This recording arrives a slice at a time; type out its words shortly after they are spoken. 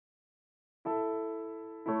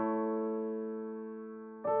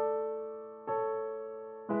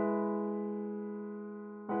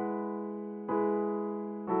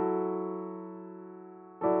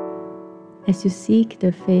As you seek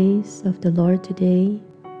the face of the Lord today,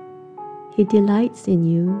 He delights in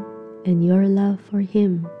you and your love for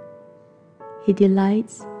Him. He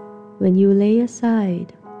delights when you lay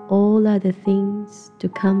aside all other things to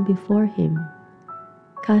come before Him,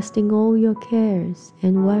 casting all your cares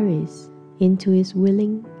and worries into His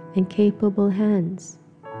willing and capable hands,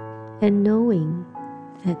 and knowing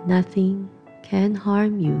that nothing can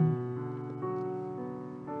harm you.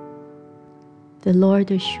 The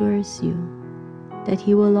Lord assures you that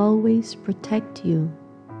He will always protect you.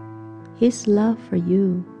 His love for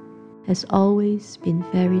you has always been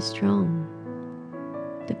very strong,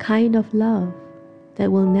 the kind of love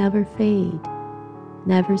that will never fade,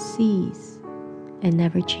 never cease, and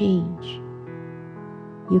never change.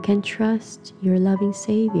 You can trust your loving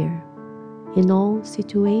Savior in all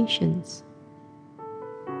situations.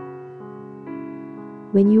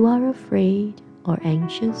 When you are afraid or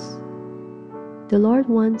anxious, the Lord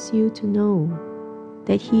wants you to know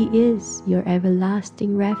that He is your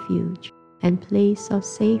everlasting refuge and place of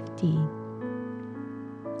safety.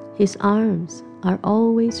 His arms are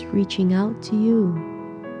always reaching out to you,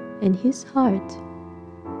 and His heart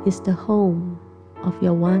is the home of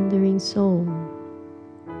your wandering soul.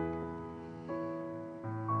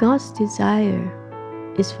 God's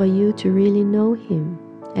desire is for you to really know Him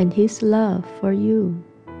and His love for you,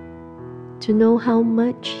 to know how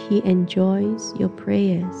much He enjoys your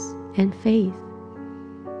prayers and faith.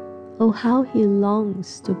 Oh, how He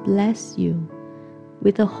longs to bless you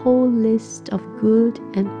with a whole list of good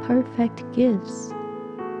and perfect gifts.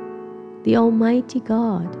 The Almighty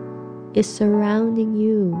God is surrounding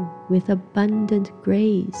you with abundant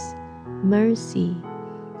grace, mercy,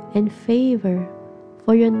 and favor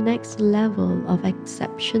for your next level of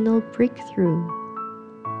exceptional breakthrough.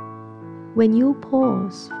 When you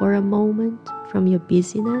pause for a moment from your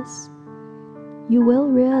busyness, you will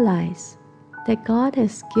realize that God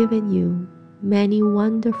has given you many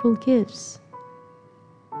wonderful gifts.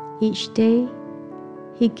 Each day,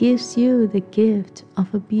 He gives you the gift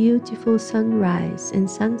of a beautiful sunrise and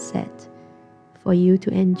sunset for you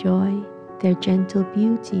to enjoy their gentle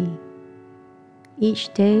beauty.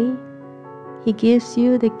 Each day, He gives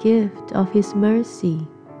you the gift of His mercy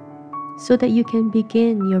so that you can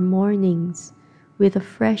begin your mornings with a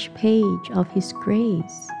fresh page of His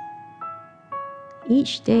grace.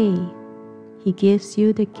 Each day, He gives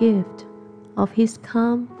you the gift of His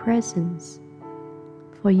calm presence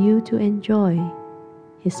for you to enjoy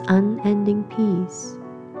His unending peace.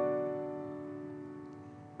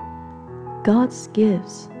 God's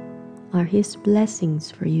gifts are His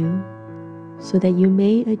blessings for you so that you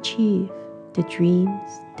may achieve the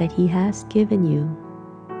dreams that He has given you.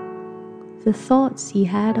 The thoughts He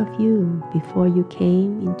had of you before you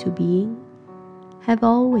came into being have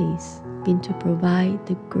always been to provide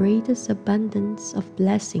the greatest abundance of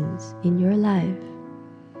blessings in your life.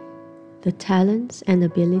 The talents and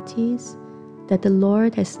abilities that the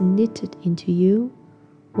Lord has knitted into you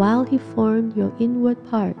while He formed your inward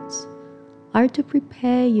parts are to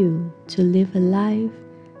prepare you to live a life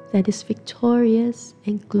that is victorious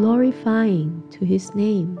and glorifying to His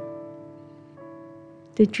name.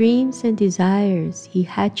 The dreams and desires He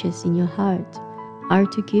hatches in your heart are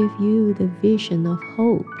to give you the vision of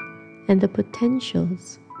hope and the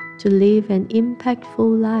potentials to live an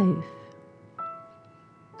impactful life.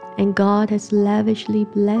 And God has lavishly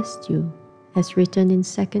blessed you, as written in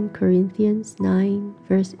 2 Corinthians 9,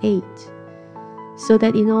 verse 8, so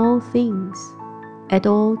that in all things, at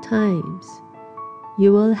all times,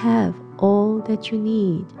 you will have all that you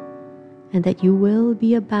need, and that you will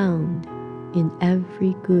be abound in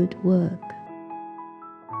every good work.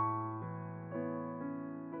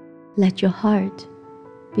 Let your heart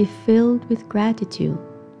be filled with gratitude,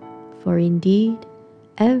 for indeed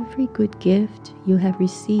every good gift you have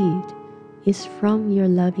received is from your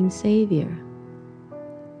loving Savior.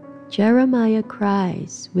 Jeremiah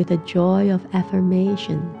cries with a joy of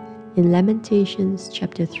affirmation in Lamentations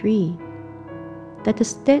chapter 3 that the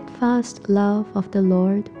steadfast love of the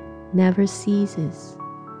Lord never ceases,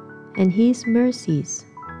 and His mercies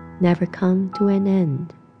never come to an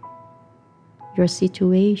end. Your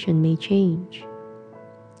situation may change,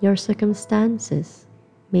 your circumstances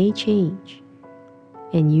may change,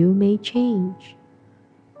 and you may change,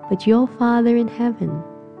 but your Father in heaven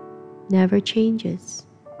never changes.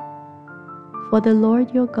 For the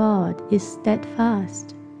Lord your God is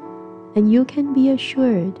steadfast, and you can be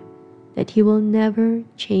assured that He will never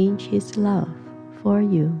change His love for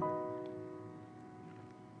you.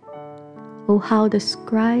 Oh, how the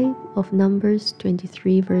scribe of Numbers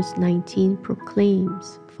 23 verse 19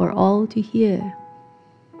 proclaims for all to hear,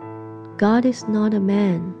 God is not a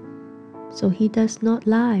man so he does not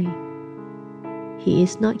lie. He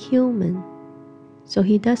is not human, so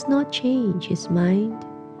he does not change his mind.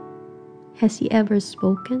 Has he ever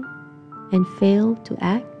spoken and failed to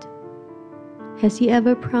act? Has he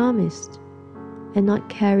ever promised and not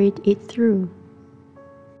carried it through?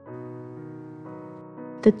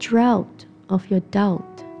 The drought of your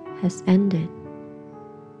doubt has ended.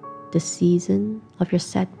 The season of your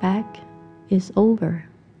setback is over.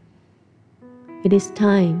 It is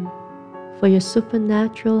time for your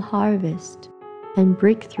supernatural harvest and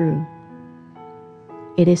breakthrough.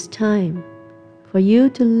 It is time for you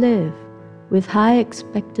to live with high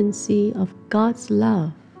expectancy of God's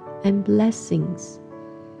love and blessings.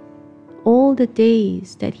 All the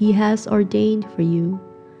days that He has ordained for you,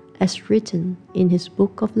 as written in His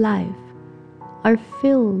book of life, are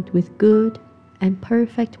filled with good and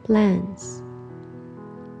perfect plans.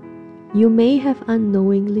 You may have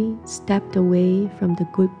unknowingly stepped away from the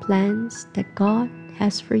good plans that God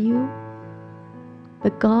has for you,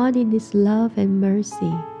 but God in His love and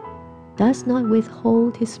mercy does not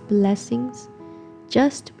withhold His blessings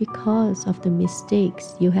just because of the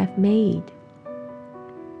mistakes you have made.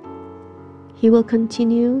 He will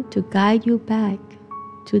continue to guide you back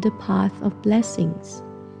to the path of blessings.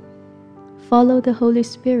 Follow the Holy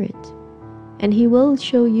Spirit, and He will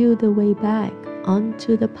show you the way back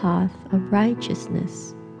onto the path of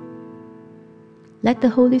righteousness. Let the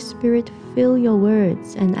Holy Spirit fill your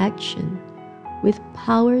words and action with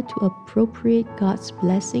power to appropriate God's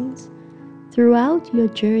blessings throughout your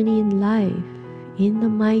journey in life, in the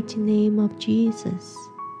mighty name of Jesus.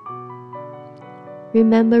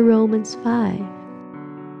 Remember Romans 5.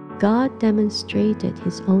 God demonstrated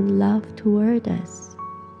His own love toward us,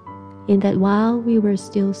 in that while we were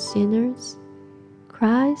still sinners,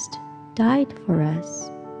 Christ died for us.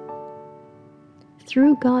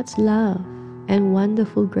 Through God's love and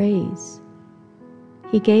wonderful grace,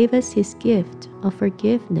 He gave us His gift of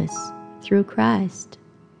forgiveness through Christ,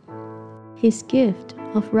 His gift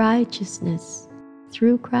of righteousness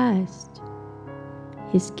through Christ,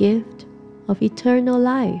 His gift of eternal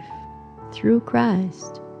life through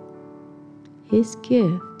Christ, His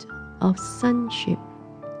gift of sonship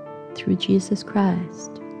through Jesus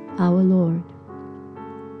Christ, our Lord.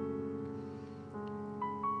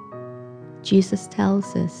 Jesus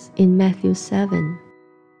tells us in Matthew 7,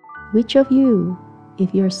 "Which of you,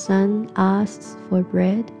 if your son asks for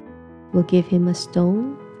bread, will give him a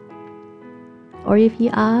stone? Or if he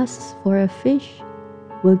asks for a fish,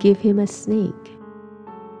 will give him a snake?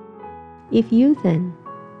 If you then,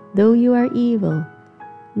 though you are evil,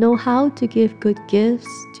 know how to give good gifts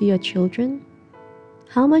to your children,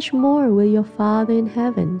 how much more will your Father in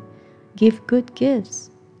heaven give good gifts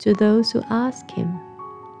to those who ask Him?"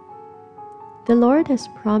 The Lord has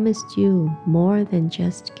promised you more than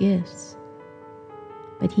just gifts,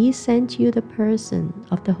 but He sent you the person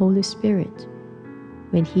of the Holy Spirit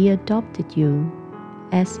when He adopted you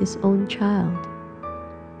as His own child.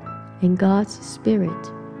 And God's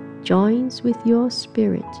Spirit joins with your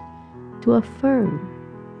spirit to affirm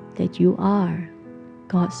that you are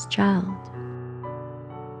God's child.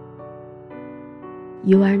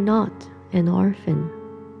 You are not an orphan.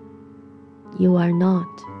 You are not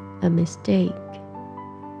a mistake.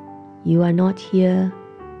 You are not here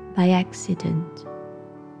by accident.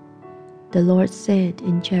 The Lord said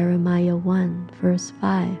in Jeremiah 1 verse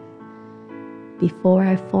 5, "Before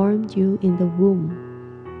I formed you in the womb,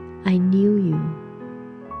 I knew you.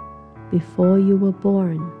 Before you were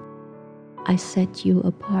born, I set you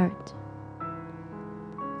apart."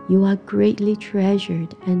 You are greatly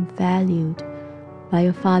treasured and valued by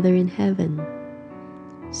your Father in heaven,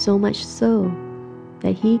 so much so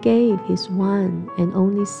that He gave His one and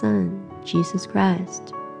only Son, Jesus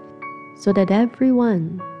Christ, so that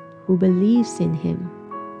everyone who believes in Him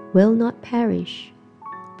will not perish,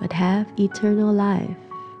 but have eternal life.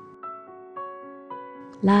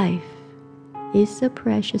 Life is a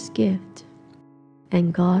precious gift,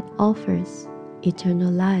 and God offers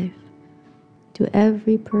eternal life to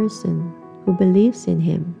every person who believes in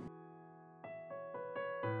Him.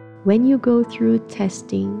 When you go through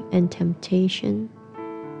testing and temptation,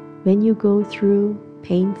 when you go through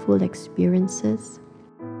painful experiences,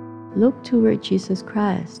 look toward Jesus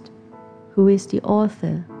Christ, who is the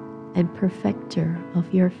author and perfecter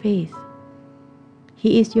of your faith.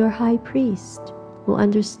 He is your high priest who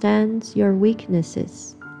understands your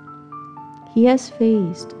weaknesses. He has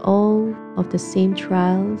faced all of the same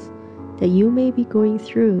trials that you may be going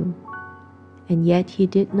through, and yet He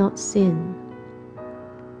did not sin.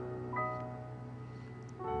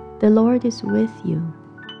 The Lord is with you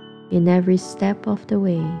in every step of the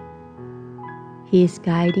way. He is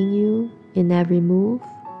guiding you in every move.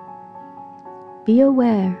 Be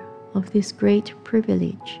aware of this great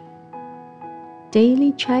privilege.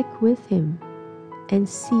 Daily check with Him and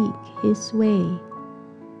seek His way.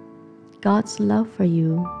 God's love for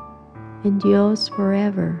you endures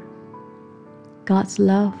forever. God's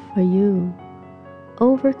love for you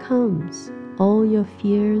overcomes all your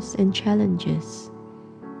fears and challenges.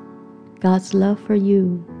 God's love for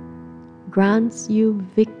you grants you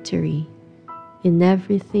victory in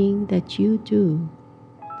everything that you do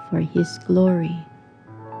for His glory.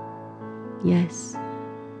 Yes,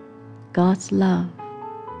 God's love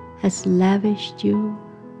has lavished you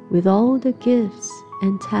with all the gifts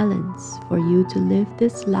and talents for you to live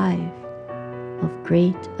this life of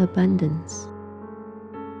great abundance.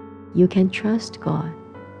 You can trust God.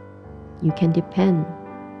 You can depend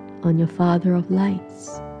on your Father of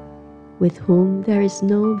lights, with whom there is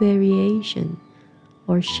no variation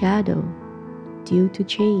or shadow due to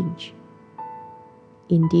change.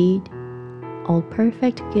 Indeed, all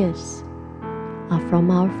perfect gifts are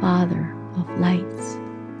from our Father of lights.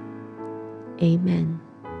 Amen.